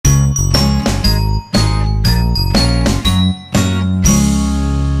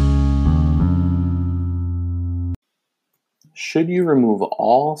Should you remove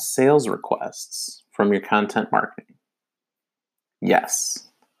all sales requests from your content marketing? Yes.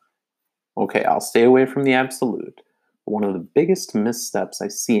 Okay, I'll stay away from the absolute. But one of the biggest missteps I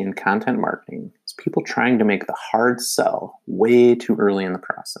see in content marketing is people trying to make the hard sell way too early in the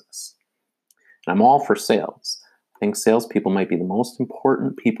process. And I'm all for sales. I think salespeople might be the most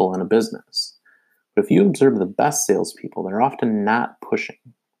important people in a business. But if you observe the best salespeople, they're often not pushing.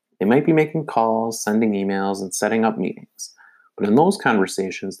 They might be making calls, sending emails, and setting up meetings. But in those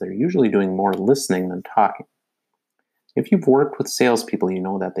conversations, they're usually doing more listening than talking. If you've worked with salespeople, you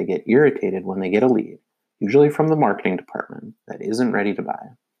know that they get irritated when they get a lead, usually from the marketing department, that isn't ready to buy.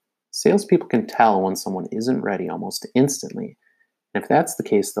 Salespeople can tell when someone isn't ready almost instantly. And if that's the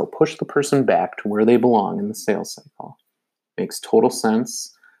case, they'll push the person back to where they belong in the sales cycle. Makes total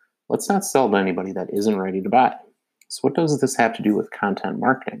sense. Let's not sell to anybody that isn't ready to buy. So what does this have to do with content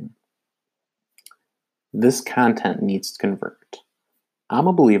marketing? This content needs to convert. I'm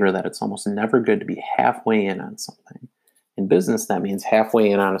a believer that it's almost never good to be halfway in on something. In business, that means halfway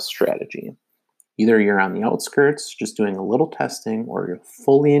in on a strategy. Either you're on the outskirts, just doing a little testing, or you're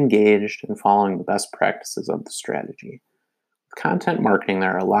fully engaged and following the best practices of the strategy. With content marketing,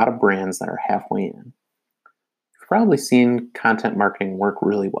 there are a lot of brands that are halfway in. You've probably seen content marketing work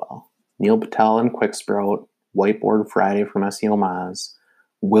really well. Neil Patel and QuickSprout, Whiteboard Friday from SEO Moz,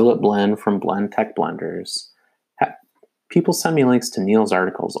 Will It Blend from Blend Tech Blenders. People send me links to Neil's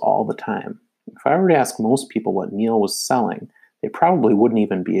articles all the time. If I were to ask most people what Neil was selling, they probably wouldn't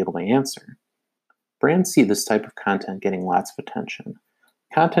even be able to answer. Brands see this type of content getting lots of attention.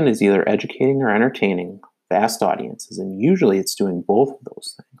 Content is either educating or entertaining vast audiences, and usually it's doing both of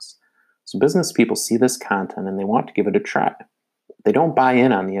those things. So business people see this content and they want to give it a try. They don't buy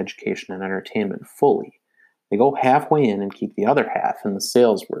in on the education and entertainment fully. They go halfway in and keep the other half in the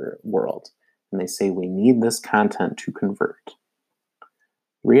sales world. And they say, we need this content to convert.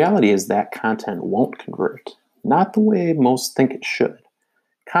 The reality is that content won't convert, not the way most think it should.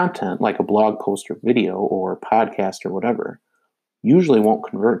 Content, like a blog post or video or podcast or whatever, usually won't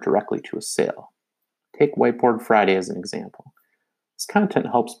convert directly to a sale. Take Whiteboard Friday as an example. This content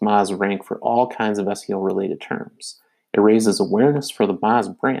helps Moz rank for all kinds of SEO-related terms. It raises awareness for the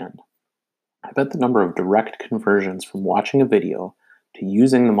Moz brand. I bet the number of direct conversions from watching a video to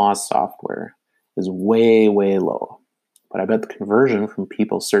using the Moz software is way, way low. But I bet the conversion from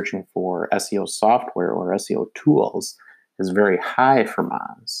people searching for SEO software or SEO tools is very high for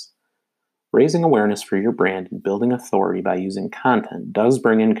Moz. Raising awareness for your brand and building authority by using content does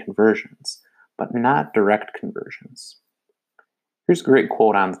bring in conversions, but not direct conversions. Here's a great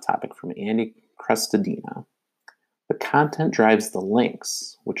quote on the topic from Andy Crestodina. The content drives the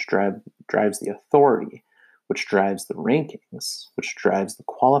links, which drives the authority, which drives the rankings, which drives the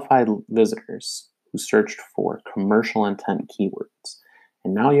qualified visitors who searched for commercial intent keywords.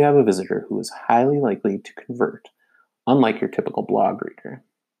 And now you have a visitor who is highly likely to convert, unlike your typical blog reader.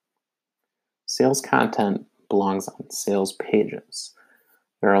 Sales content belongs on sales pages.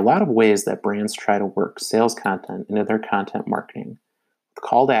 There are a lot of ways that brands try to work sales content into their content marketing. With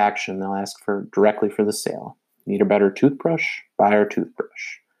call to action, they'll ask directly for the sale. Need a better toothbrush? Buy our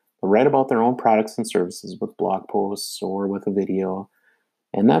toothbrush. They'll write about their own products and services with blog posts or with a video.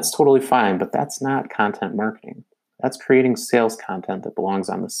 And that's totally fine, but that's not content marketing. That's creating sales content that belongs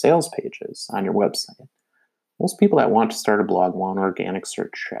on the sales pages on your website. Most people that want to start a blog want organic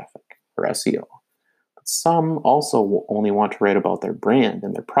search traffic, or SEO. But some also only want to write about their brand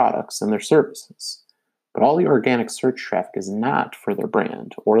and their products and their services. But all the organic search traffic is not for their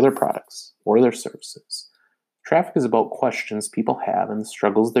brand or their products or their services. Traffic is about questions people have and the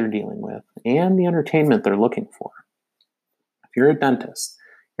struggles they're dealing with and the entertainment they're looking for. If you're a dentist,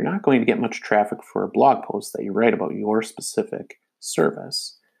 you're not going to get much traffic for a blog post that you write about your specific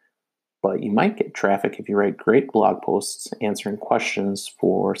service. But you might get traffic if you write great blog posts answering questions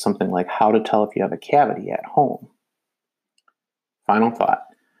for something like how to tell if you have a cavity at home. Final thought.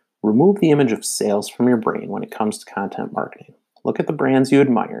 Remove the image of sales from your brain when it comes to content marketing. Look at the brands you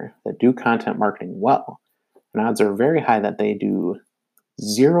admire that do content marketing well. And odds are very high that they do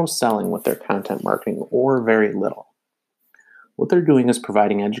zero selling with their content marketing or very little. What they're doing is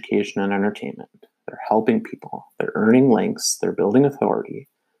providing education and entertainment. They're helping people. They're earning links. They're building authority.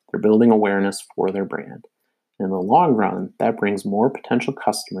 They're building awareness for their brand. In the long run, that brings more potential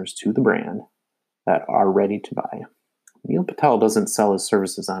customers to the brand that are ready to buy. Neil Patel doesn't sell his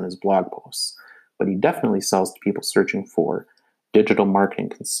services on his blog posts, but he definitely sells to people searching for digital marketing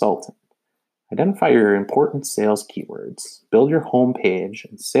consultant. Identify your important sales keywords, build your homepage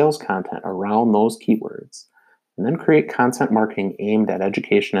and sales content around those keywords, and then create content marketing aimed at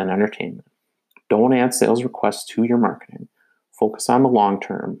education and entertainment. Don't add sales requests to your marketing. Focus on the long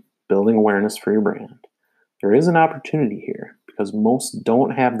term, building awareness for your brand. There is an opportunity here because most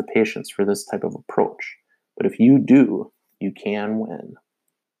don't have the patience for this type of approach. But if you do, you can win.